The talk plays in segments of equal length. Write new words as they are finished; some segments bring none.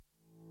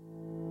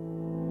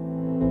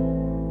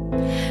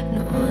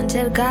Nu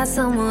încerca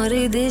să mă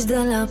ridici de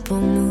la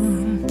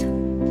pământ.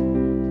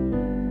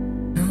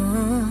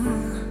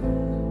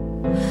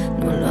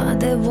 Nu lua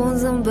de bun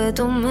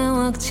zâmbetul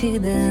meu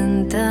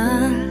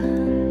accidental.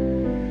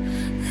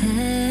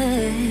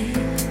 Hey,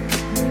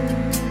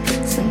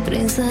 sunt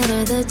prinsă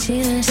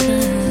rădăcina și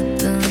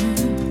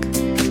adânc,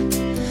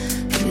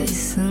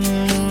 visând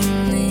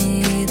un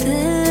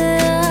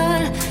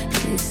ideal,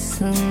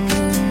 visând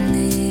un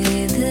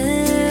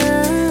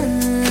ideal.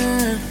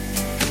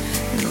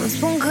 Nu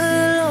spun că e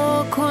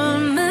locul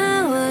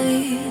meu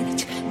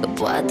aici, că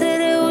poate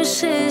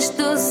reușești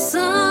tu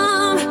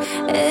să-mi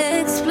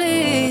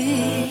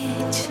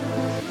explici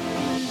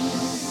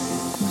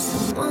cum să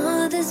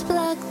mă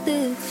desplac de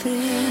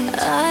frici.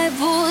 Ai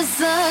pus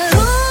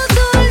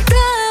sărutul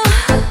tău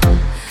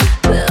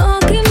pe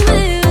ochii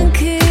mei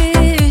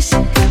închiși,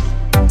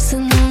 să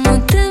nu mă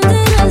tem de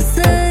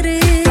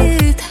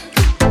răsărit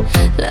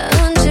la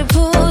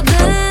început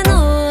de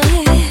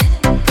noi.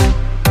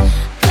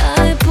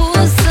 Ai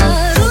pus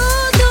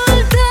sărutul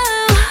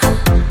tău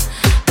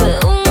pe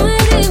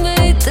umerii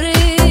mei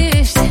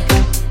triști,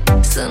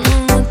 să nu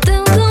mă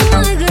tem că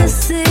m-ai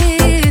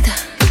găsit,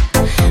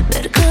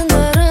 mergând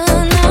doar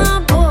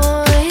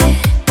înapoi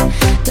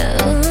la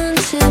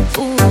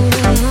început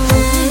de noi.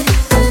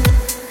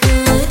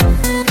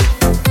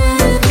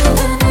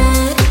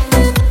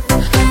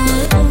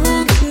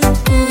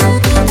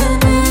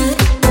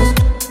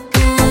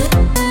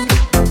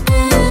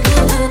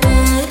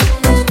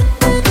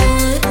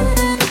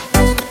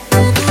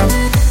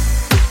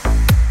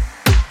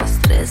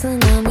 Stres în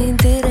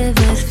amintire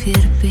verzi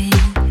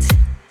fierbinți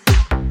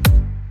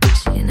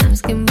și ne-am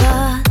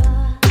schimbat.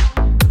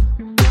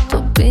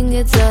 Topi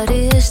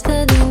înghețarii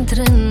ăștia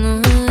dintre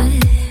noi.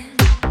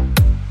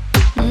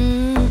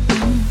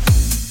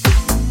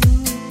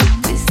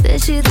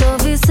 Visezi și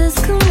tot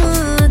visezi că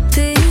mă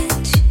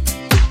atingi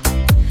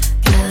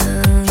la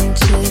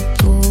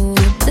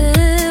început de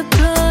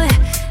ploi,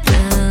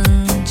 la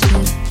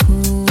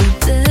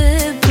început de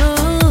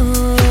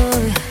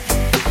ploi.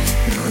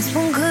 Nu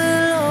spun că e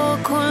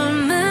locul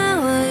meu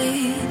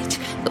aici,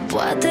 că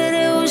poate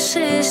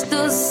reușești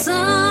tu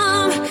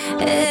să-mi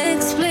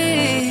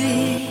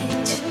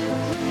explici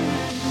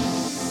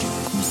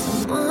cum să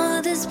mă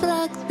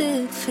desplac de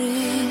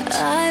frici.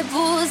 Ai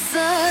pus